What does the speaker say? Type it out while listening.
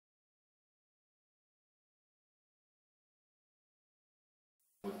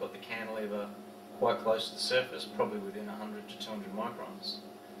We've got the cantilever quite close to the surface, probably within 100 to 200 microns.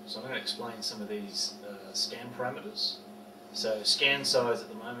 So I'm going to explain some of these scan parameters. So scan size at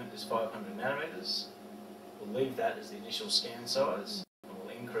the moment is 500 nanometers. We'll leave that as the initial scan size, and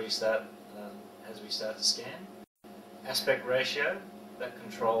we'll increase that as we start to scan. Aspect ratio, that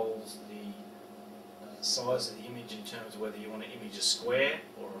controls the size of the image in terms of whether you want to image a square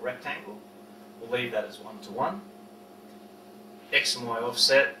or a rectangle. We'll leave that as 1:1. X and Y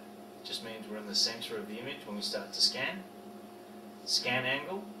offset just means we're in the center of the image when we start to scan. Scan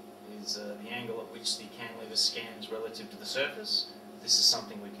angle is the angle at which the cantilever scans relative to the surface. This is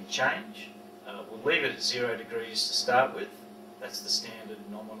something we can change. We'll leave it at 0 degrees to start with. That's the standard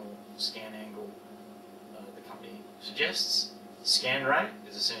nominal scan angle the company suggests. Scan rate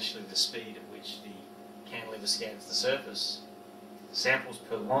is essentially the speed at which the cantilever scans the surface. Samples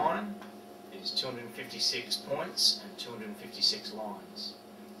per line is 256 points and 256 lines.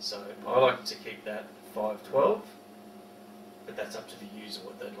 So I like to keep that at 512, but that's up to the user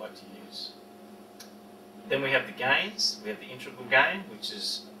what they'd like to use. Then we have the gains. We have the integral gain, which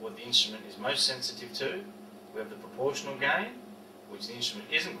is what the instrument is most sensitive to. We have the proportional gain, which the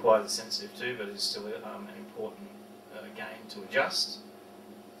instrument isn't quite as sensitive to, but is still an important gain to adjust.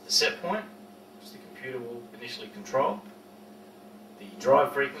 The set point, which the computer will initially control. The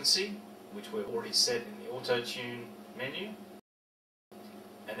drive frequency, which we've already set in the auto-tune menu.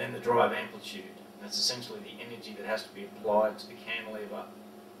 And then the drive amplitude. That's essentially the energy that has to be applied to the cantilever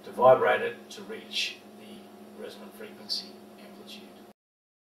to vibrate it to reach the resonant frequency amplitude.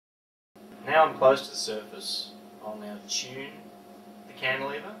 Now I'm close to the surface. I'll now tune the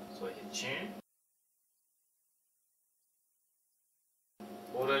cantilever. So I hit tune.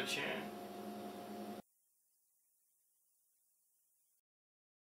 Auto-tune.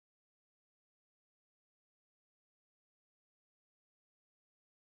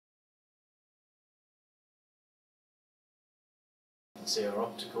 You can see our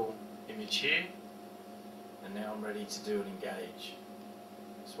optical image here, and now I'm ready to do an engage.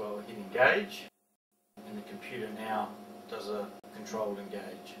 So I'll hit engage, and the computer now does a controlled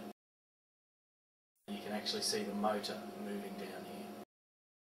engage. You can actually see the motor moving down here.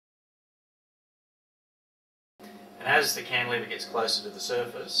 And as the cantilever gets closer to the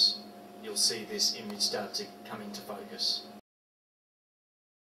surface, you'll see this image start to come into focus.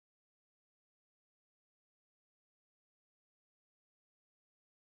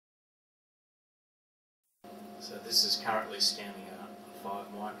 So this is currently scanning a 5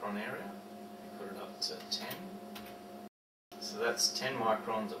 micron area. Put it up to 10. So that's 10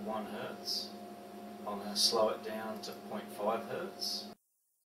 microns at 1 Hertz. I'll now slow it down to 0.5 Hertz.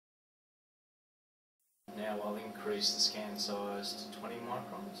 Now I'll increase the scan size to 20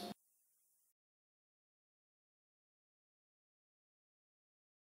 microns.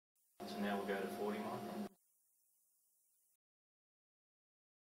 So now we'll go to 40 microns.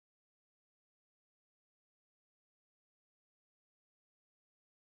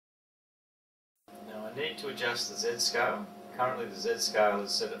 Now I need to adjust the Z scale. Currently the Z scale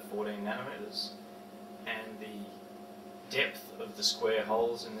is set at 14 nanometers, and the depth of the square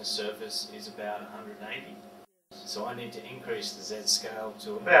holes in this surface is about 180. So I need to increase the Z scale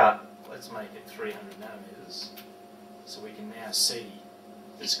to about, let's make it 300 nanometers, so we can now see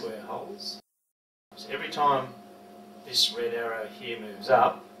the square holes. So every time this red arrow here moves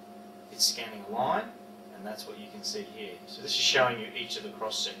up, it's scanning a line, and that's what you can see here. So this is showing you each of the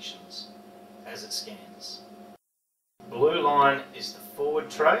cross sections as it scans. The blue line is the forward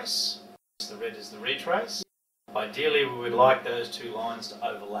trace, the red is the retrace. Ideally we would like those two lines to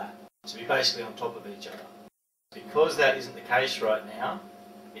overlap, to be basically on top of each other. Because that isn't the case right now,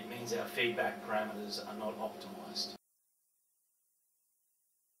 it means our feedback parameters are not optimized.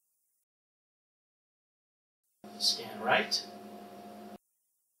 Scan rate,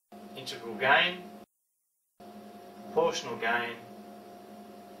 integral gain, proportional gain,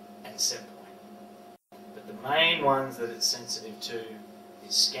 and set point. But the main ones that it's sensitive to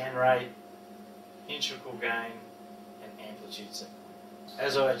is scan rate, integral gain, and amplitude set point.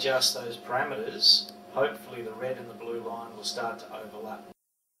 As I adjust those parameters, hopefully the red and the blue line will start to overlap.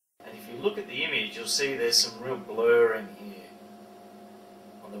 And if you look at the image, you'll see there's some real blur in here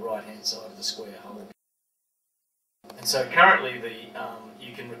on the right hand side of the square hole. And so currently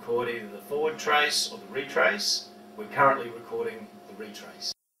you can record either the forward trace or the retrace. We're currently recording the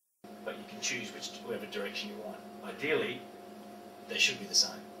retrace, but you can choose whichever direction you want. Ideally, they should be the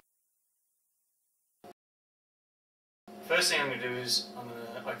same. First thing I'm going to do is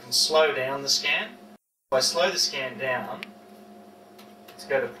I can slow down the scan. If I slow the scan down, let's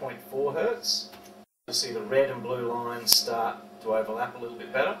go to 0.4 Hertz. You'll see the red and blue lines start to overlap a little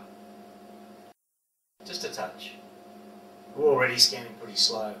bit better. Just a touch. We're already scanning pretty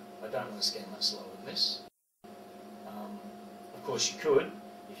slow. I don't want to scan much slower than this. Of course you could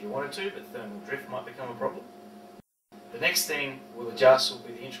if you wanted to, but thermal drift might become a problem. The next thing we'll adjust will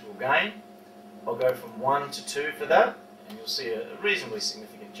be the integral gain. I'll go from 1 to 2 for that, and you'll see a reasonably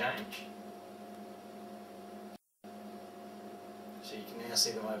significant change. So you can now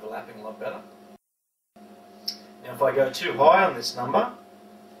see them overlapping a lot better. Now if I go too high on this number,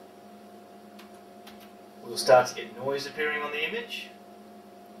 we'll start to get noise appearing on the image.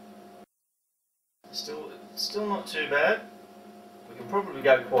 Still not too bad. We can probably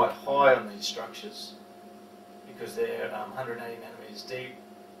go quite high on these structures because they're 180 nanometers deep.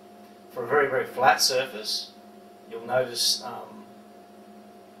 For a very, very flat surface, you'll notice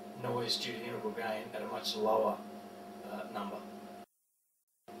noise due to integral gain at a much lower number.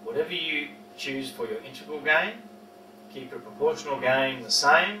 Whatever you choose for your integral gain, keep your proportional gain the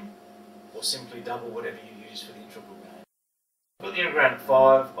same, or simply double whatever you use for the integral gain. Put the integral gain at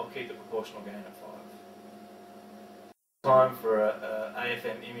 5, I'll keep the proportional gain at 5. Time for a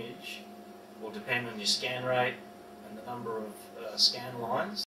AFM image will depend on your scan rate and the number of scan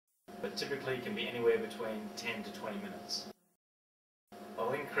lines, but typically it can be anywhere between 10 to 20 minutes.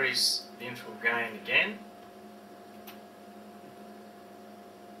 I'll increase the integral gain again,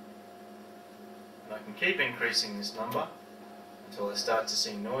 and I can keep increasing this number until I start to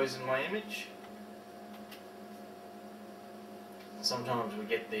see noise in my image. And sometimes we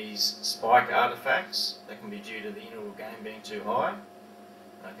get these spike artifacts that can be due to the integral gain being too high.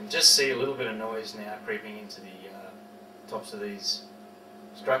 And I can just see a little bit of noise now creeping into the tops of these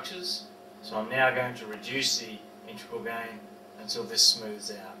structures. So I'm now going to reduce the integral gain until this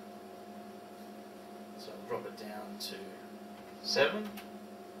smooths out. So I'll drop it down to 7,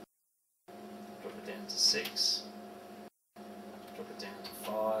 drop it down to 6, drop it down to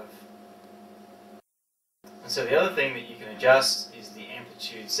 5. And so the other thing that you can adjust is the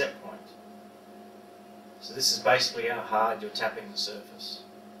amplitude set point. So this is basically how hard you're tapping the surface.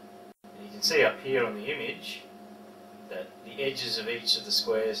 And you can see up here on the image that the edges of each of the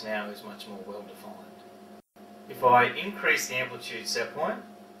squares now is much more well defined. If I increase the amplitude set point,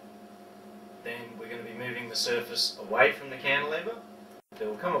 then we're going to be moving the surface away from the cantilever. There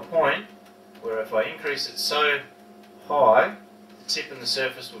will come a point where if I increase it so high, the tip and the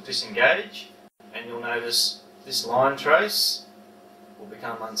surface will disengage, and you'll notice this line trace will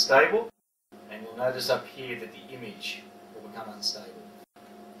become unstable, and you'll notice up here that the image will become unstable.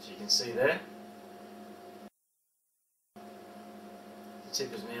 So you can see there, the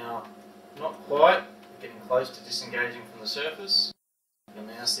tip is now not quite getting close to disengaging from the surface. You'll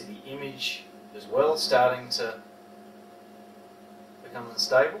now see the image as well starting to become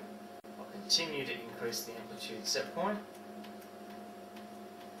unstable. I'll continue to increase the amplitude set point.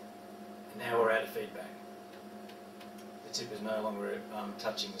 And now we're out of feedback. The tip is no longer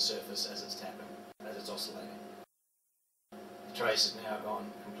touching the surface as it's tapping, as it's oscillating. The trace has now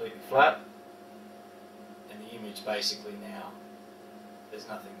gone completely flat, and the image basically now, there's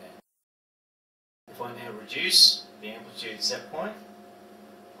nothing there. If I now reduce the amplitude set point,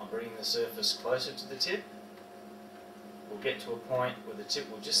 I'm bringing the surface closer to the tip. We'll get to a point where the tip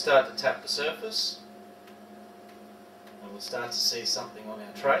will just start to tap the surface, and we'll start to see something on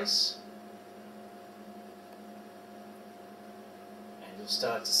our trace. And you'll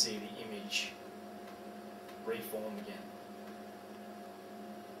start to see the image reform again.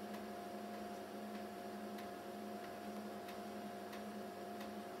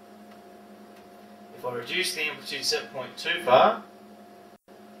 If I reduce the amplitude set point too far,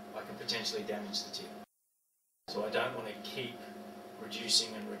 I can potentially damage the tip. So I don't want to keep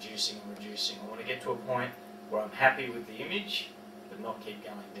reducing and reducing and reducing. I want to get to a point where I'm happy with the image, but not keep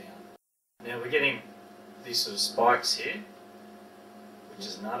going down. Now we're getting these sort of spikes here, which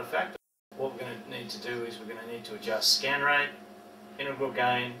is an artifact. What we're going to need to do is we're going to need to adjust scan rate, integral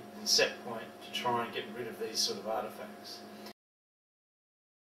gain, and set point to try and get rid of these sort of artifacts.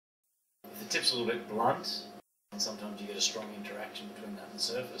 If the tip's a little bit blunt, and sometimes you get a strong interaction between that and the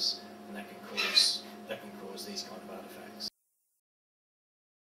surface, and that can cause these kind of artifacts.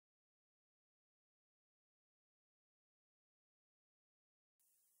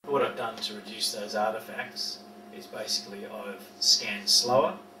 What I've done to reduce those artifacts is basically I've scanned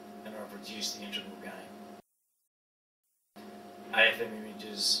slower and I've reduced the integral gain. AFM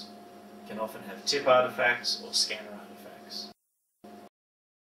images can often have tip artifacts or scanner artifacts.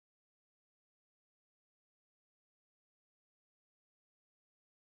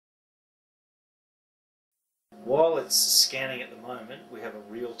 While it's scanning at the moment, we have a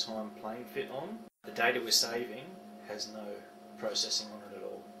real-time plane fit on. The data we're saving has no processing on it at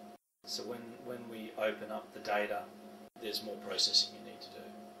all. So when we open up the data, there's more processing you need to do.